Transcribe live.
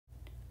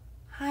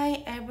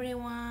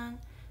everyone.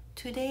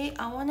 Today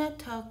I want to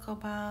talk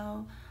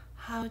about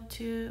how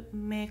to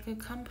make a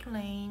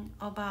complaint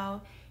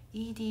about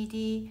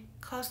EDD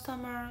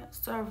customer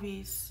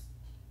service.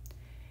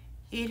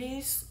 It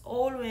is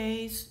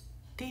always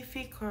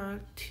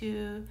difficult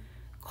to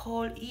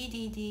call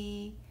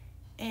EDD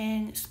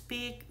and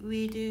speak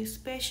with a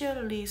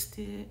specialist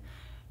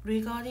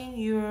regarding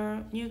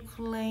your new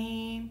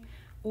claim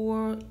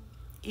or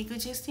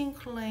existing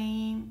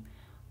claim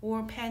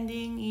or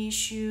pending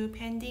issue,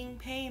 pending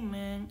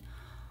payment,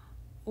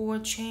 or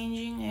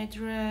changing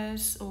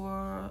address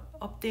or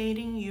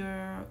updating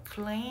your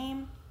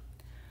claim.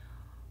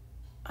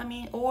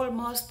 All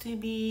must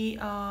be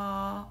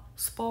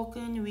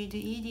spoken with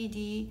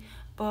EDD,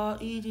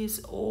 but it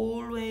is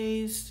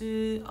always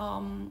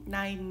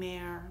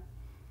nightmare.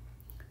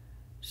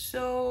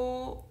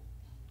 So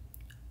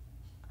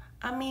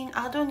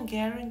I don't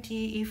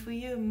guarantee if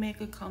you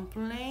make a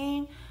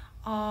complaint,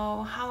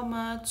 how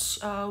much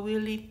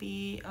will it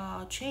be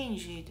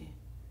changed.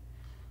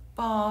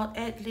 But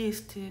at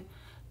least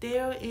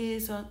there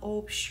is an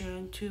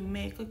option to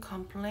make a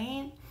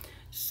complaint.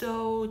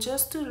 So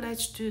just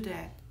let's do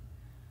that.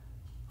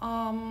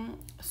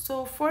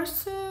 So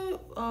first,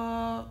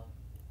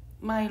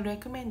 my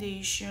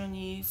recommendation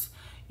is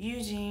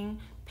using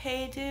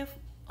paid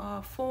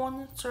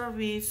phone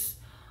service,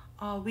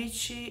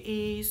 which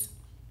is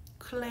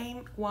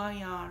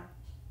Claimyr.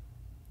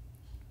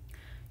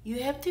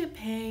 You have to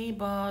pay,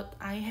 but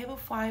I have a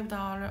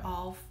 $5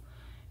 off,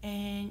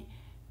 and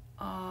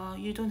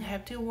you don't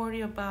have to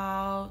worry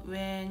about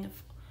when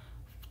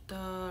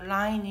the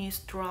line is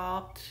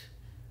dropped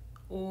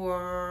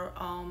or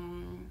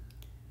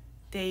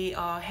they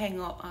hang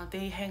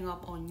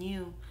up on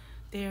you.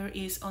 There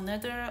is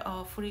another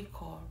free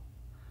call.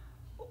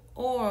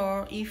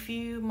 Or if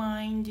you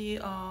mind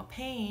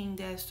paying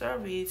that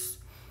service,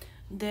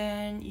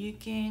 then you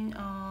can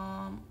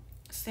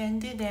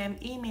send them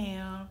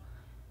email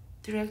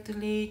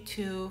directly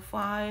to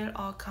file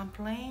a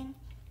complaint,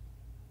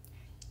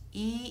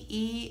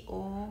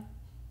 EEO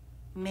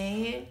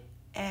mail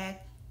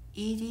at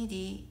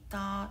edd.ca.gov,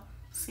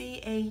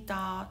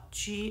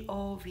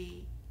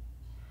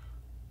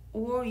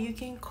 or you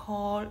can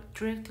call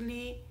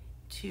directly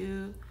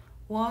to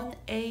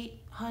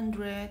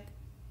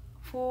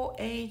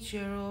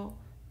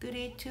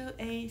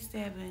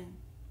 1-800-480-3287.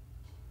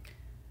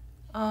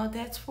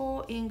 That's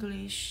for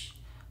English.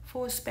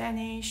 For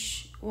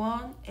Spanish,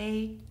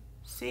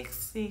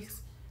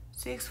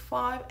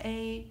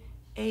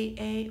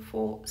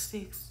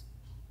 1-866-658-8846.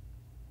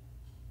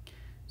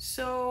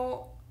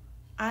 So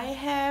I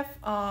have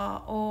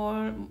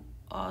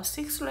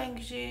six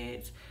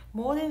languages,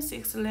 more than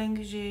six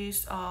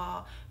languages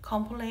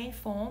complaint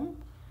form.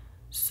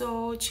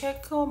 So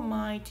check out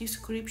my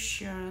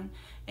description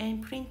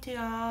and print it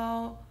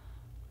out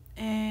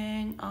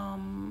and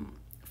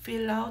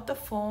fill out the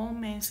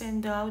form and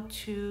send out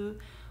to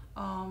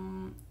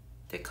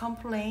the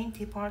complaint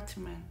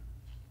department.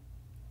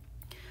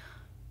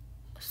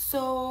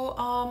 So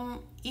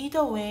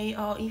either way,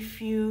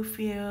 if you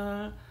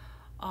feel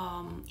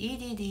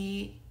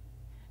EDD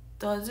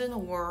doesn't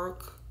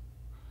work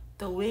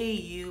the way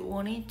you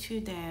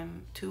wanted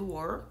them to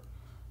work,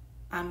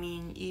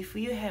 if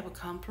you have a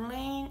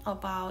complaint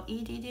about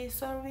EDD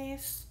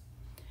service,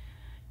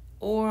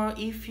 or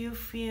if you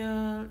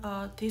feel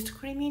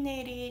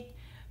discriminated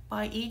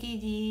by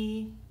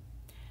EDD,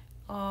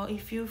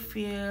 if you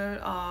feel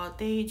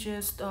they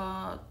just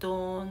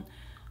don't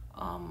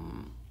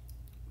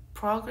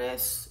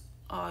progress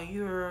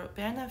your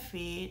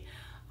benefit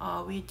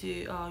with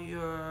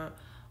your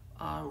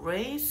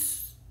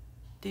race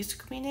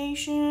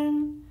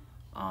discrimination,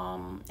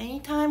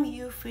 anytime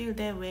you feel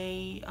that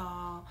way,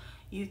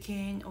 you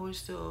can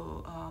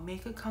also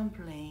make a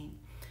complaint.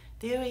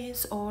 There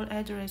is all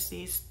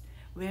addresses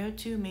where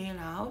to mail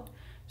out,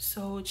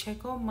 so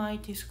check out my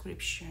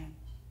description.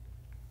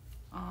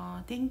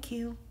 Thank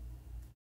you.